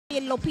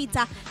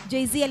iliyopita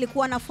Jay-Z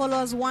alikuwa na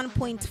followers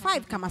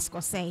 1.5 kama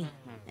sikosei,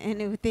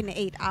 and within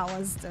 8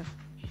 hours.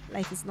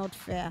 Life is not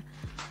fair.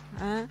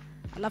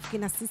 Alafu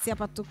kina sisi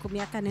hapa tuko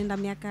miaka nenda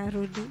miaka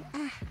rudi.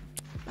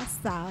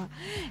 That's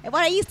what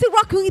are you still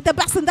rocking with the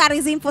best, and that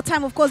is Info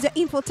Time. Of course, your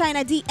Info Time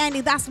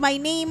ndani, that's my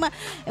name.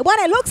 What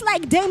it looks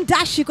like Dame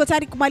Dash yuko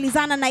tayari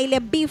kumalizana na ile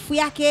beef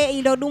yake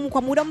iliyodumu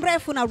kwa muda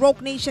mrefu na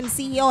Rock Nation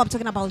CEO. I'm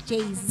talking about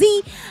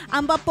Jay-Z,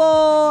 ambapo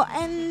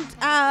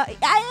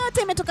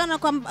yote imetokana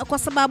kwa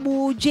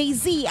sababu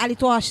Jay-Z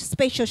alitoa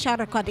special shout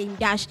out kwa Dame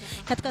Dash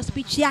katika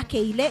speech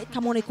yake ile,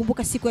 kama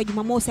unaikumbuka, siku ya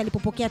Jumamosi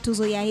alipopokea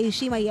tuzo ya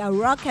heshima ya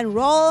Rock and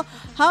Roll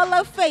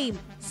Hall of Fame.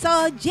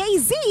 So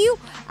Jay-Z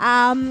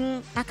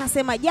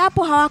akasema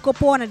japo hawako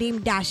poa na Dame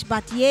Dash,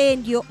 but yeye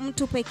ndio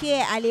mtu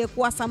pekee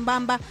aliyekuwa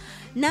sambamba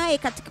naye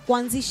katika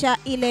kuanzisha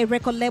ile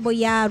record label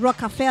ya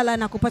Rockefeller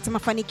na kupata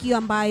mafanikio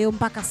ambayo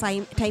mpaka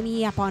time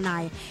hii hapa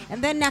wanayo.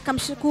 And then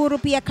akamshukuru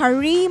pia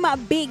Karim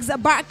Biggs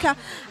Barker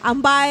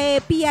ambaye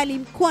pia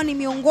alikuwa ni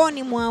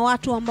miongoni mwa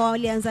watu ambao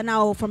walianza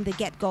nao from the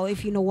get go,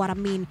 if you know what I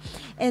mean.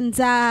 And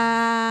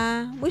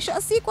mwisho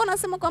wa siku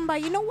anasema kwamba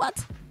you know what,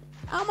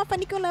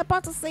 mafanikio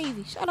unayopata sasa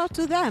hivi, shout out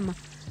to them.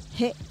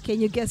 Hey,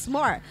 can you guess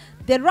more?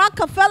 The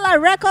Rockefeller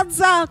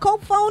Records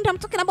co-founder, I'm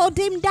talking about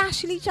Dame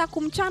Dash, licha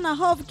kumchana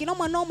Hov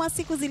kinoma noma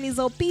siku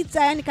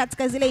zilizopita, yani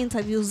katika zile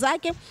interviews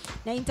zake,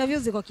 na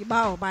interviews ziko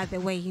kibao by the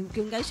way,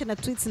 ukiunganisha na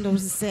tweets ndio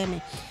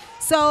usiseme.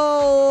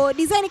 So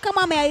design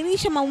kama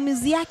ameairisha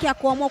maumizi yake ya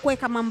kuamua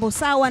kuweka mambo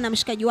sawa na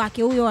mshikaji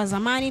wake huyo wa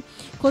zamani,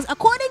 because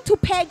according to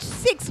page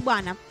 6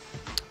 bwana,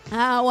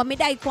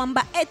 wamedai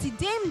kwamba eti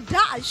Dame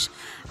Dash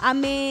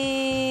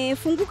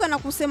amefunguka na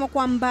kusema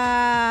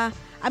kwamba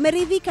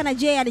ameridhika na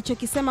Jay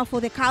alichokisema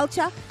for the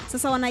culture.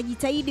 Sasa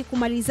wanajitahidi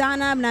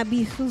kumalizana na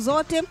bifu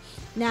zote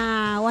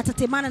na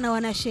watatemana na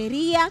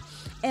wanasheria,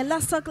 and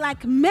let's talk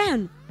like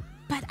men,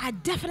 but I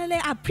definitely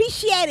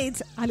appreciate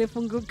it,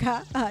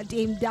 alifunguka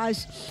Dame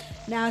Dash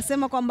na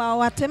asema kwamba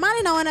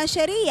watemane na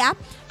wanasheria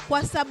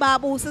kwa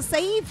sababu sasa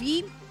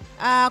hivi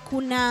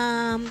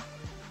kuna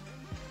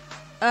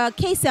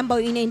case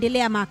ambayo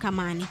inaendelea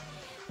mahakamani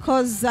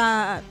cause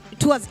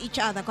towards each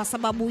other, kwa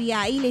sababu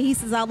ya ile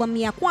hisa za album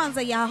ya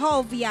kwanza ya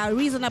Hov ya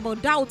Reasonable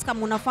Doubt.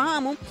 Kama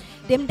unafahamu,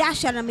 Dame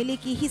Dash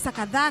anamiliki hisa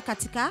kadhaa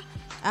katika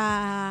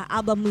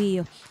album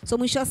hiyo. So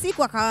mwisho wa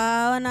siku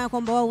akaona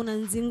kwamba wewe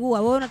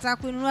unanzingua, wewe unataka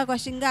kuinunua kwa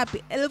shilingi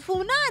ngapi?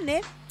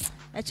 8,000.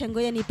 Acha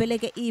ngoja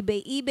nipeleke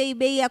eBay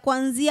bei ya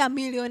kuanzia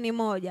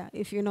 $1,000,000,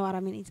 if you know what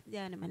I mean.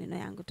 Jana maneno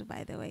yangu tu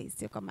by the way,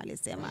 sio kama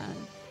alisema,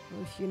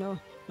 if you know.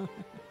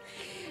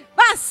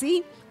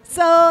 Basi,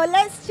 so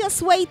let's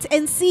just wait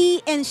and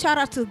see and shout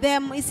out to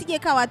them. Isije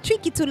kawa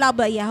tricky to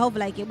labda ya Hov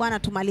like bwana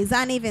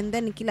tumalizane even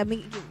then kila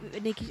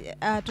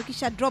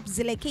tukisha drop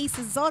zile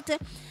cases zote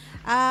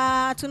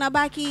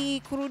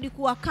tunabaki kurudi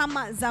kuwa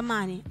kama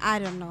zamani. I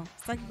don't know,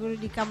 sitaki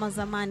kurudi kama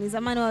zamani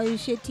wa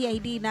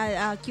TID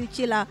na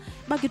Q-Chilla,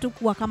 baki tu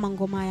kuwa kama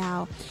ngoma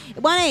yao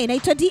bwana.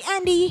 Naitwa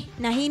DND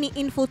na hii ni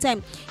Info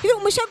Time. Hivi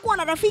umeshakuwa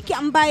na rafiki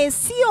ambaye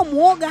sio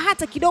muoga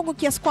hata kidogo,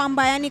 kiasi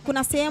kwamba yani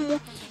kuna sehemu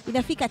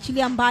inafika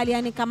achilia mbali,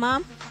 yani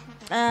kama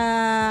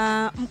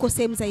mko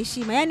sehemu za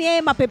heshima, yani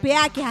yeye mapepe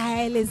yake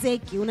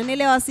hayaelezeki,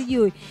 unanielewa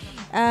sijui,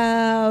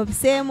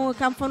 sehemu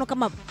kama mfano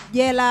kama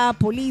jela,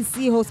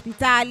 polisi,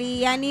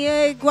 hospitali,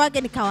 yani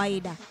kwake ni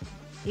kawaida.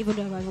 Hivyo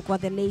ndio alivyokuwa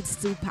the late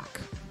Tupac.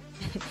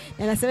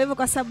 Na nasema hivyo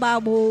kwa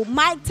sababu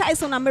Mike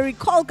Tyson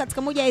amerecall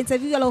katika moja ya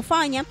interview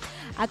aliyofanya,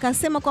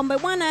 akasema kwamba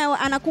bwana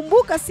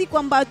anakumbuka siku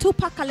ambayo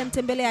Tupac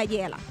alimtembelea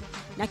jela,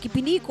 na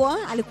kipindi hiko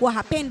alikuwa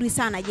hapendwi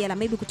sana jela,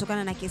 maybe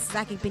kutokana na kesi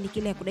zake kipindi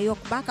kile ya kudaiwa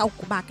kubaka au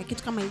kubaka,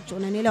 kitu kama hicho,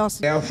 unanielewa?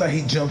 Outside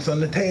he jumps on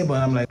the table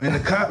and I'm like, and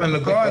the cop and the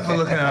guards are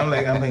looking at him,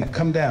 I'm like,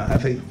 come down. I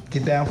say,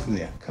 get down from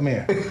there. Come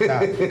here.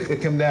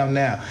 Stop. Come down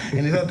now.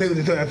 And he's up there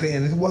with the I say,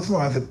 and what's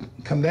wrong? I said,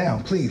 come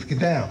down, please, get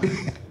down.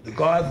 The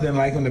guards didn't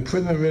like him. The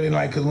prison really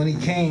liked, because when he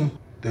came,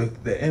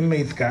 the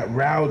inmates got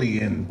rowdy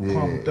and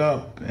pumped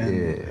up,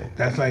 and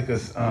that's like a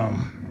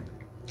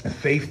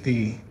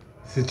safety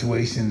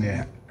situation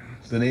there.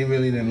 So they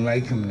really didn't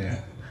like him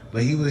there.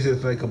 But he was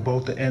just like a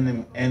bolt of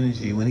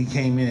energy. When he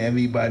came in,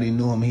 everybody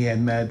knew him. He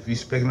had mad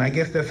respect. And I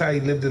guess that's how he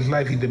lived his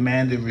life. He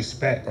demanded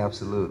respect.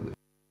 Absolutely.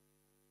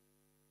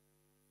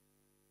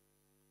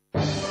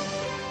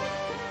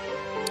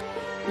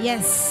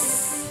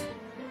 Yes.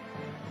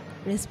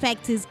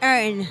 Respect is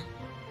earned.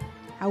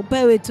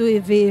 Aupewe tu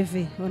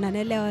hivi.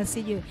 Unanielewa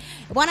sijui.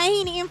 Bwana,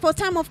 hii ni Info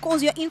Time, of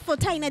course, your Info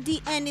Time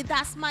DN,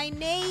 that's my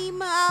name.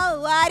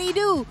 What do you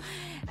do?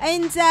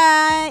 And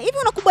if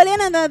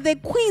unakubaliana na the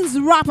Queen's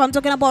rapper, I'm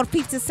talking about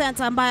 50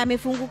 Cent, ambaye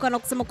amefunguka na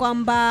kusema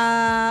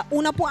kwamba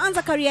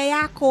unapoanza career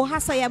yako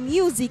hasa ya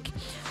music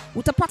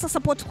utapata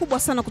support kubwa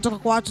sana kutoka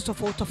kwa watu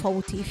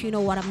tofauti, if you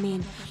know what I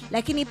mean.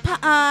 Lakini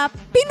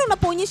pindi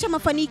unapoonyesha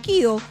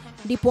mafanikio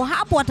ndipo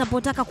hapo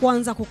watapotaka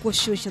kuanza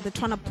kukushusha. They're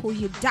trying to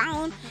pull you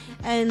down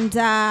and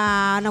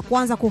na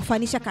kuanza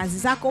kufanisha kazi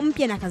zako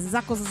mpya na kazi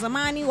zako za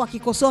zamani,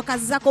 wakikosoa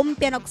kazi zako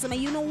mpya na kusema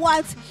you know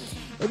what,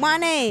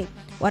 bwana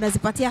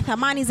wanazipatia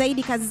thamani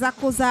zaidi kazi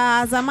zako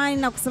za zamani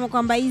na kusema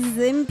kwamba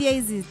hizi mpya,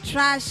 hizi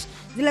trash,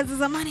 zile za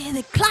zamani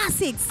the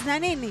classics na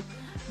nini.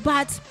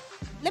 But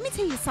let me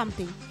tell you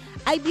something.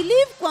 I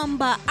believe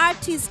kwamba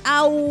artist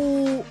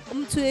au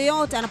mtu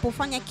yeyote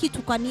anapofanya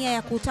kitu kwa nia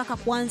ya kutaka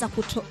kuanza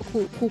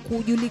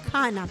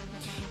kujulikana,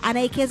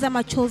 anaekeza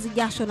machozi,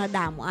 jasho na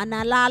damu,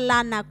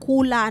 analala na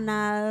kula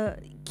na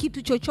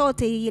kitu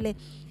chochote ile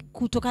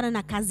kutokana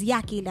na kazi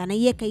yake ile,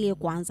 anaiweka ile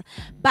kwanza.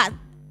 But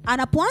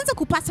anapoanza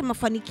kupata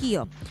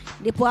mafanikio,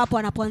 ndipo hapo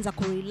anapoanza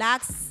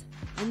kurelax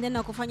and then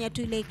akufanya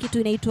tu ile kitu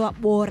inaitwa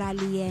bora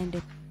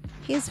liende.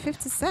 Here's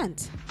 50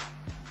 Cent.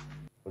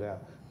 Yeah.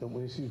 And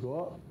when you see you go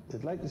up,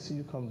 they'd like to see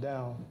you come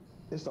down.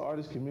 It's the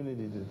artist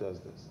community that does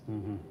this.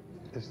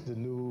 It's the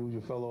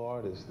your fellow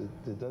artists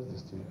that does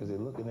this to you, because they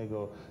look and they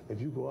go,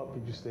 if you go up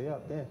and you stay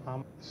up, then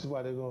this is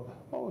why they go,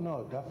 oh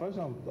no, that first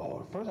album,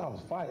 first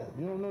album's fire.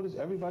 You don't notice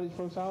everybody's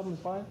first album is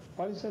fire?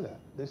 Why do you say that?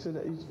 They say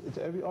that it's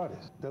every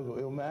artist. They'll go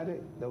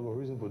Illmatic, they'll go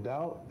Reasonable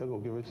Doubt, they'll go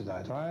Get Rich or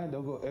Die Trying,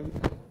 they'll go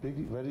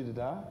Biggie, Ready to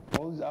Die.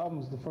 All these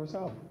albums, the first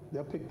album.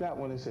 They'll pick that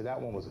one and say that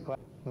one was a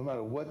classic. No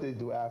matter what they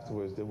do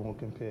afterwards, they won't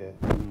compare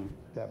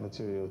that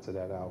material to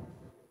that album.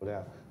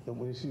 Then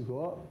when you see you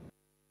go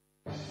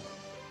up,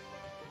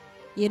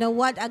 you know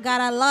what? I got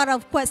a lot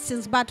of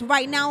questions, but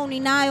right now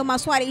ninayo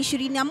maswali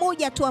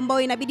 21 tu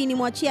ambayo inabidi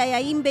nimwachia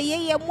yaimbe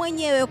yeye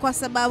mwenyewe kwa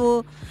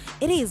sababu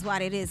it is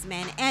what it is,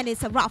 man. And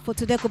it's a wrap for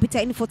today.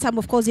 Kupita Info Time.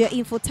 Of course, your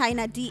Info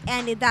Tina D,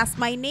 and that's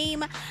my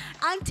name.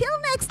 Until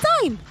next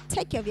time,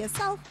 take care of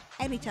yourself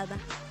and each other.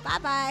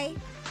 Bye-bye.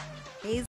 Peace.